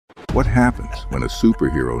What happens when a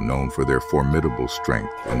superhero known for their formidable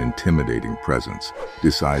strength and intimidating presence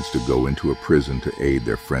decides to go into a prison to aid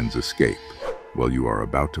their friend's escape? Well, you are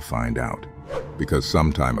about to find out. Because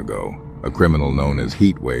some time ago, a criminal known as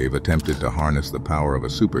HeatWave attempted to harness the power of a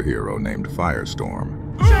superhero named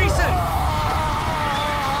Firestorm. Jason!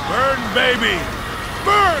 Burn, baby!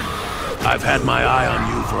 Burn! I've had my eye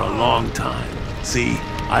on you for a long time. See,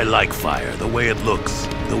 I like fire, the way it looks,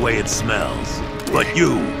 the way it smells. But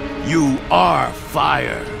you are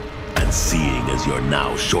fire. And seeing as you're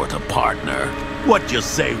now short a partner, what you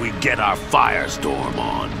say we get our Firestorm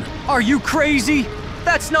on? Are you crazy?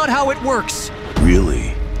 That's not how it works.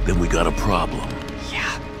 Really? Then we got a problem.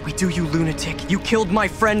 Yeah, we do, you lunatic. You killed my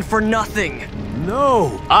friend for nothing.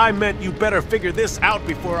 No, I meant you better figure this out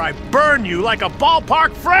before I burn you like a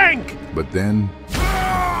ballpark Frank! But then...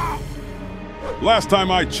 Last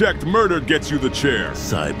time I checked, murder gets you the chair.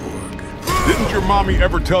 Cyborg. Didn't your mommy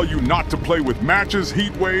ever tell you not to play with matches,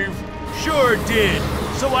 HeatWave? Sure did.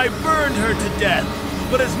 So I burned her to death.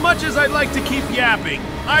 But as much as I'd like to keep yapping,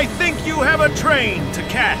 I think you have a train to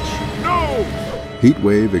catch. No!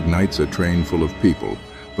 HeatWave ignites a train full of people,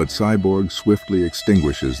 but Cyborg swiftly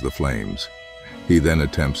extinguishes the flames. He then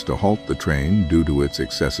attempts to halt the train due to its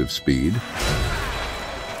excessive speed,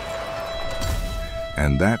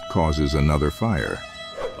 and that causes another fire.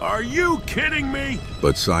 Are you kidding me?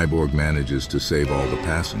 But Cyborg manages to save all the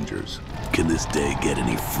passengers. Can this day get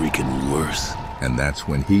any freaking worse? And that's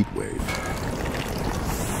when HeatWave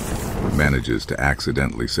manages to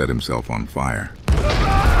accidentally set himself on fire.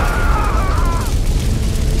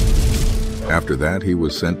 After that, he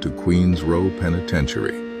was sent to Queens Row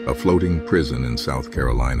Penitentiary, a floating prison in South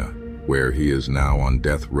Carolina, where he is now on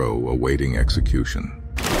death row awaiting execution.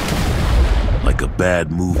 Like a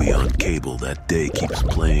bad movie on cable, that day keeps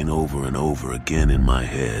playing over and over again in my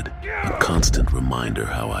head. A constant reminder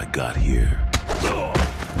how I got here.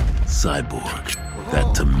 Cyborg,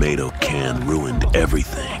 that tomato can ruined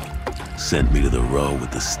everything. Sent me to the row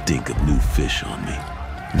with the stink of new fish on me.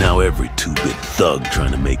 Now every two-bit thug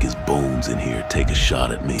trying to make his bones in here take a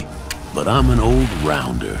shot at me. But I'm an old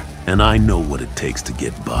rounder, and I know what it takes to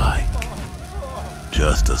get by.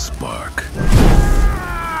 Just a spark.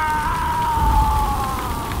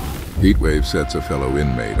 HeatWave sets a fellow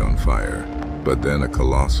inmate on fire, but then a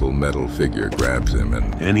colossal metal figure grabs him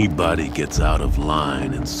and... Anybody gets out of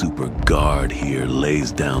line and Super Guard here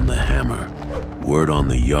lays down the hammer. Word on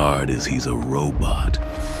the yard is he's a robot,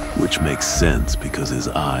 which makes sense because his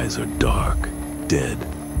eyes are dark, dead,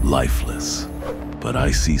 lifeless. But I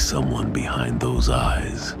see someone behind those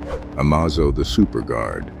eyes. Amazo, the Super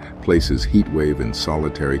Guard, places HeatWave in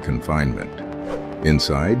solitary confinement.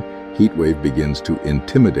 Inside, HeatWave begins to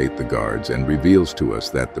intimidate the guards and reveals to us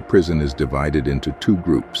that the prison is divided into two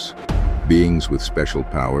groups: beings with special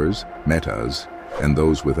powers, metas, and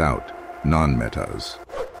those without, non-metas.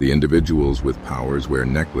 The individuals with powers wear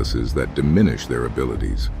necklaces that diminish their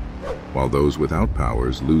abilities, while those without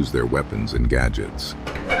powers lose their weapons and gadgets.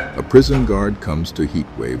 A prison guard comes to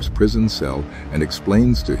HeatWave's prison cell and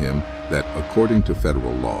explains to him that, according to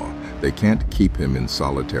federal law, they can't keep him in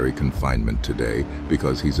solitary confinement today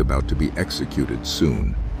because he's about to be executed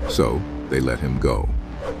soon. So, they let him go.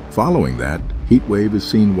 Following that, HeatWave is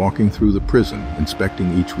seen walking through the prison,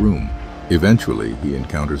 inspecting each room. Eventually, he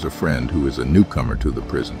encounters a friend who is a newcomer to the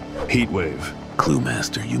prison. HeatWave.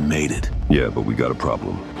 Cluemaster, you made it. Yeah, but we got a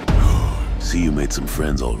problem. See, you made some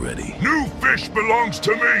friends already. New fish belongs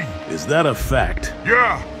to me! Is that a fact?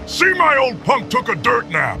 Yeah, see, my old punk took a dirt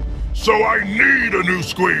nap, so I need a new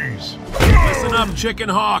squeeze. Listen up, Chicken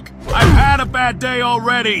Hawk. I've had a bad day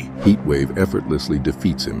already. HeatWave effortlessly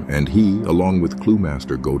defeats him, and he, along with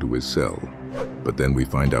Cluemaster, go to his cell. But then we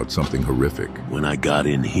find out something horrific. When I got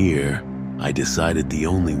in here, I decided the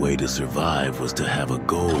only way to survive was to have a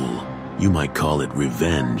goal. You might call it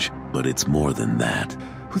revenge, but it's more than that.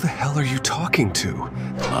 Who the hell are you talking to?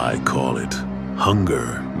 I call it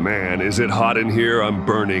hunger. Man, is it hot in here? I'm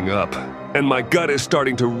burning up. And my gut is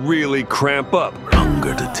starting to really cramp up.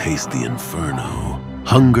 Hunger to taste the inferno.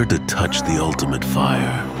 Hunger to touch the ultimate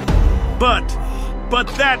fire. But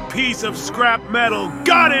that piece of scrap metal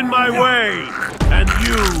got in my way. And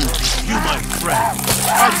you, my friend,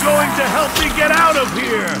 are going to help me get out of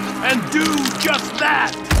here and do just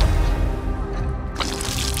that.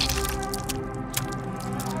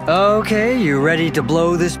 Okay, you ready to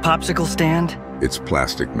blow this popsicle stand? It's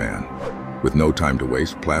Plastic Man. With no time to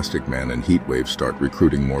waste, Plastic Man and HeatWave start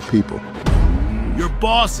recruiting more people. Your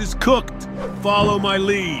boss is cooked. Follow my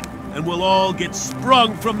lead, and we'll all get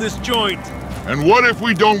sprung from this joint. And what if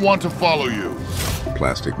we don't want to follow you?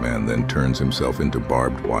 Plastic Man then turns himself into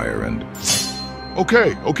barbed wire and...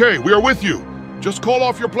 Okay, we are with you. Just call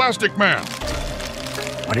off your Plastic Man.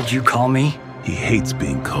 What did you call me? He hates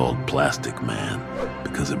being called Plastic Man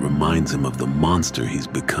because it reminds him of the monster he's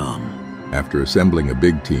become. After assembling a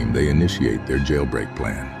big team, they initiate their jailbreak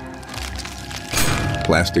plan.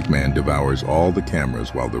 Plastic Man devours all the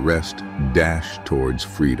cameras while the rest dash towards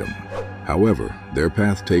freedom. However, their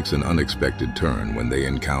path takes an unexpected turn when they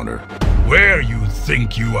encounter Where you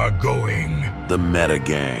think you are going? The Meta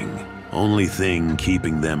Gang. Only thing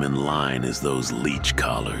keeping them in line is those leech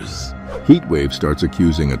collars. HeatWave starts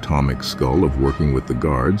accusing Atomic Skull of working with the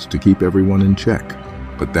guards to keep everyone in check.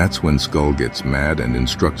 But that's when Skull gets mad and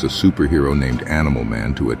instructs a superhero named Animal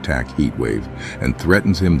Man to attack HeatWave and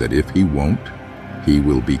threatens him that if he won't, he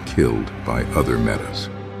will be killed by other metas.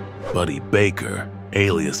 Buddy Baker,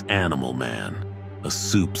 alias Animal Man. A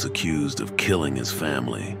soup's accused of killing his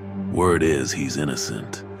family. Word is he's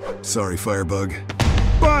innocent. Sorry, Firebug.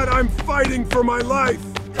 But I'm fighting for my life!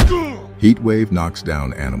 HeatWave knocks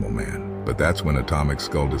down Animal Man, but that's when Atomic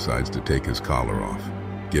Skull decides to take his collar off,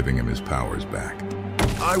 giving him his powers back.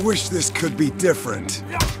 I wish this could be different,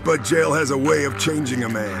 but jail has a way of changing a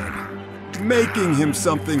man, making him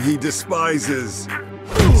something he despises.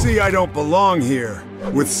 See, I don't belong here.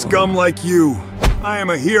 With scum like you, I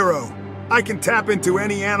am a hero. I can tap into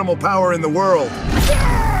any animal power in the world.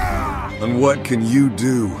 And what can you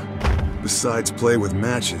do, besides play with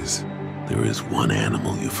matches? There is one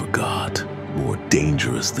animal you forgot, more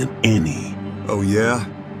dangerous than any. Oh yeah?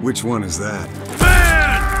 Which one is that?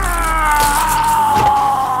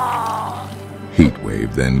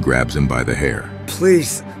 HeatWave then grabs him by the hair,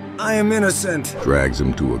 Please, I am innocent. drags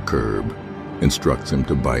him to a curb, instructs him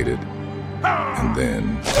to bite it, and then,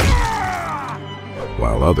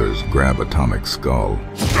 while others grab Atomic Skull.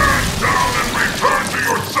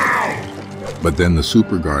 But then the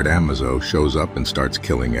superguard Amazo shows up and starts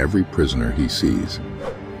killing every prisoner he sees.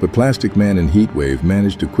 But Plastic Man and HeatWave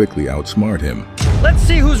manage to quickly outsmart him. Let's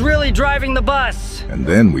see who's really driving the bus. And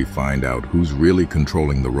then we find out who's really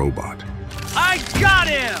controlling the robot. I got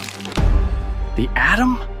him! The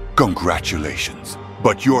Atom? Congratulations,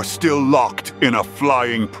 but you're still locked in a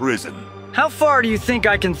flying prison. How far do you think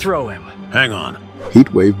I can throw him? Hang on.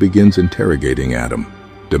 HeatWave begins interrogating Atom,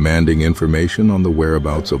 demanding information on the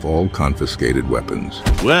whereabouts of all confiscated weapons.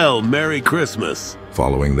 Well, Merry Christmas.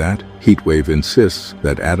 Following that, HeatWave insists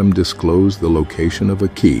that Atom disclose the location of a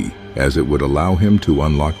key, as it would allow him to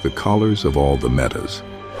unlock the collars of all the metas.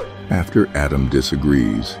 After Atom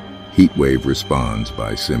disagrees, HeatWave responds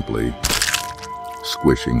by simply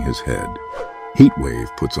squishing his head.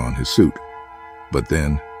 HeatWave puts on his suit, but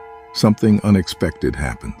then something unexpected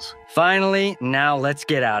happens. Finally, now let's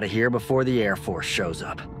get out of here before the Air Force shows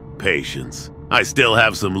up. Patience. I still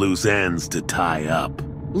have some loose ends to tie up.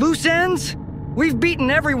 Loose ends? We've beaten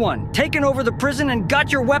everyone, taken over the prison, and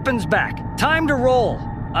got your weapons back. Time to roll.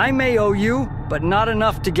 I may owe you, but not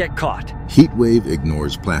enough to get caught. HeatWave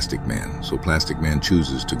ignores Plastic Man, so Plastic Man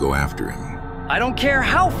chooses to go after him. I don't care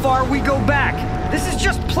how far we go back. This is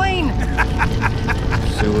just plain...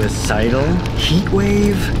 Suicidal?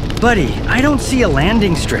 HeatWave? Buddy, I don't see a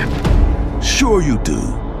landing strip. Sure you do.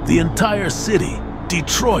 The entire city.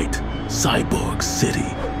 Detroit. Cyborg City.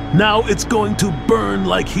 Now it's going to burn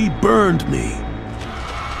like he burned me.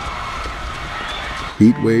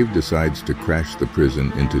 HeatWave decides to crash the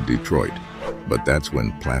prison into Detroit, but that's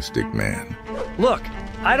when Plastic Man... Look,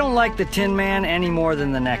 I don't like the Tin Man any more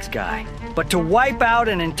than the next guy. But to wipe out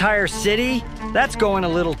an entire city? That's going a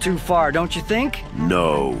little too far, don't you think?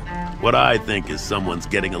 No. What I think is someone's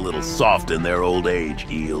getting a little soft in their old age,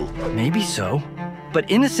 Eel. Maybe so. But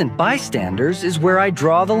innocent bystanders is where I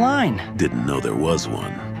draw the line. Didn't know there was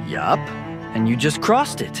one. Yup. And you just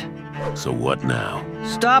crossed it. So what now?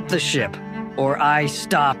 Stop the ship, or I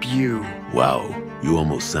stop you. Wow, you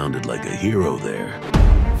almost sounded like a hero there.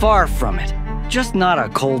 Far from it. Just not a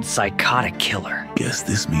cold, psychotic killer. Guess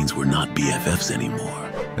this means we're not BFFs anymore.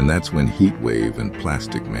 And that's when HeatWave and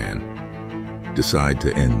Plastic Man decide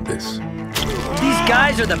to end this. These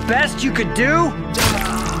guys are the best you could do?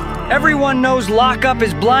 Everyone knows Lockup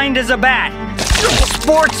is blind as a bat.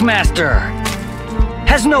 Sportsmaster.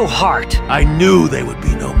 Has no heart. I knew they would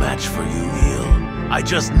be no match for you, Eel. I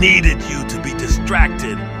just needed you to be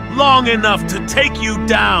distracted long enough to take you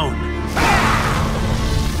down.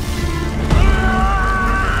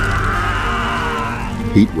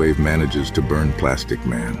 HeatWave manages to burn Plastic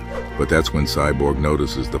Man, but that's when Cyborg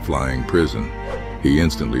notices the flying prison. He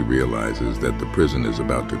instantly realizes that the prison is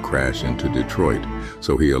about to crash into Detroit,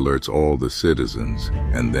 so he alerts all the citizens,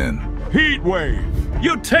 and then... HeatWave!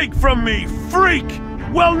 You take from me, freak!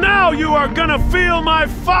 Well, now you are gonna feel my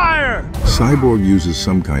fire! Cyborg uses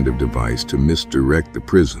some kind of device to misdirect the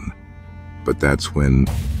prison, but that's when...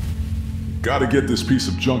 Gotta get this piece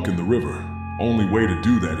of junk in the river. Only way to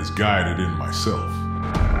do that is guide it in myself.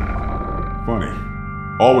 Funny.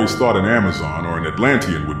 Always thought an Amazon or an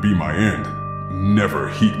Atlantean would be my end. Never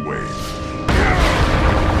HeatWave.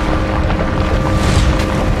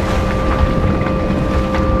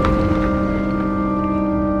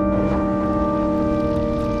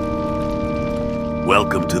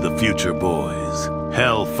 Welcome to the future, boys.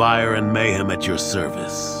 Hell, fire, and mayhem at your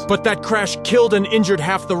service. But that crash killed and injured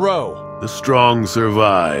half the row. The strong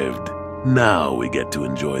survived. Now we get to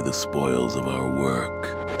enjoy the spoils of our work.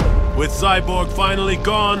 With Cyborg finally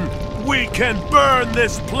gone, we can burn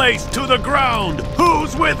this place to the ground!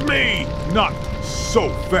 Who's with me? Not so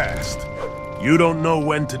fast. You don't know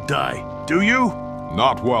when to die, do you?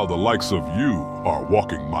 Not while the likes of you are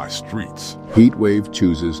walking my streets. HeatWave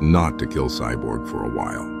chooses not to kill Cyborg for a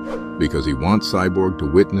while, because he wants Cyborg to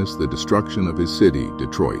witness the destruction of his city,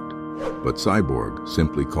 Detroit. But Cyborg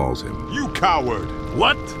simply calls him, You coward!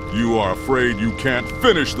 What? You are afraid you can't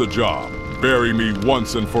finish the job. Bury me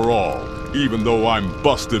once and for all. Even though I'm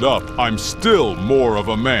busted up, I'm still more of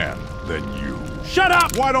a man than you. Shut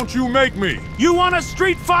up! Why don't you make me? You want a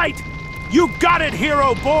street fight? You got it,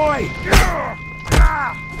 hero boy!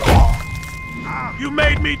 You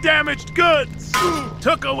made me damaged goods!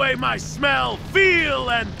 Took away my smell,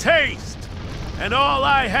 feel, and taste! And all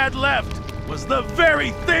I had left was the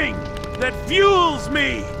very thing that fuels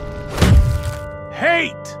me!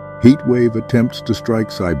 Hate! HeatWave attempts to strike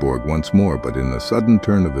Cyborg once more, but in a sudden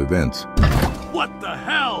turn of events, What the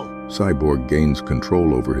hell? Cyborg gains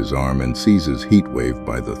control over his arm and seizes HeatWave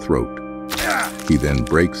by the throat. He then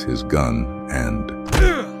breaks his gun and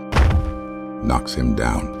knocks him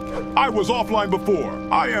down. I was offline before.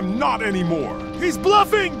 I am not anymore. He's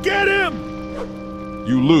bluffing! Get him!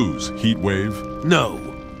 You lose, HeatWave. No.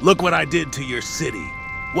 Look what I did to your city.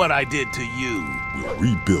 What I did to you. We'll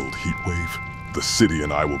rebuild, HeatWave. The city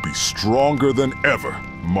and I will be stronger than ever.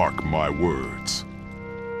 Mark my words.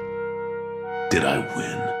 Did I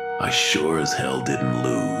win? I sure as hell didn't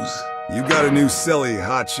lose. You got a new silly,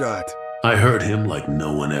 hotshot. I hurt him like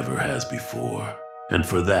no one ever has before. And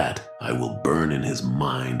for that, I will burn in his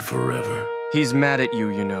mind forever. He's mad at you,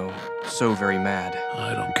 you know. So very mad.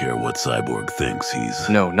 I don't care what Cyborg thinks, he's...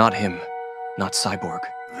 No, not him. Not Cyborg.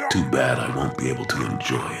 Too bad I won't be able to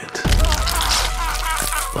enjoy it.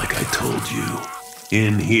 Like I told you,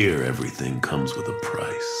 in here everything comes with a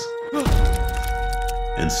price.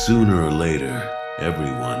 And sooner or later,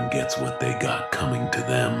 everyone gets what they got coming to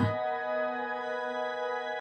them.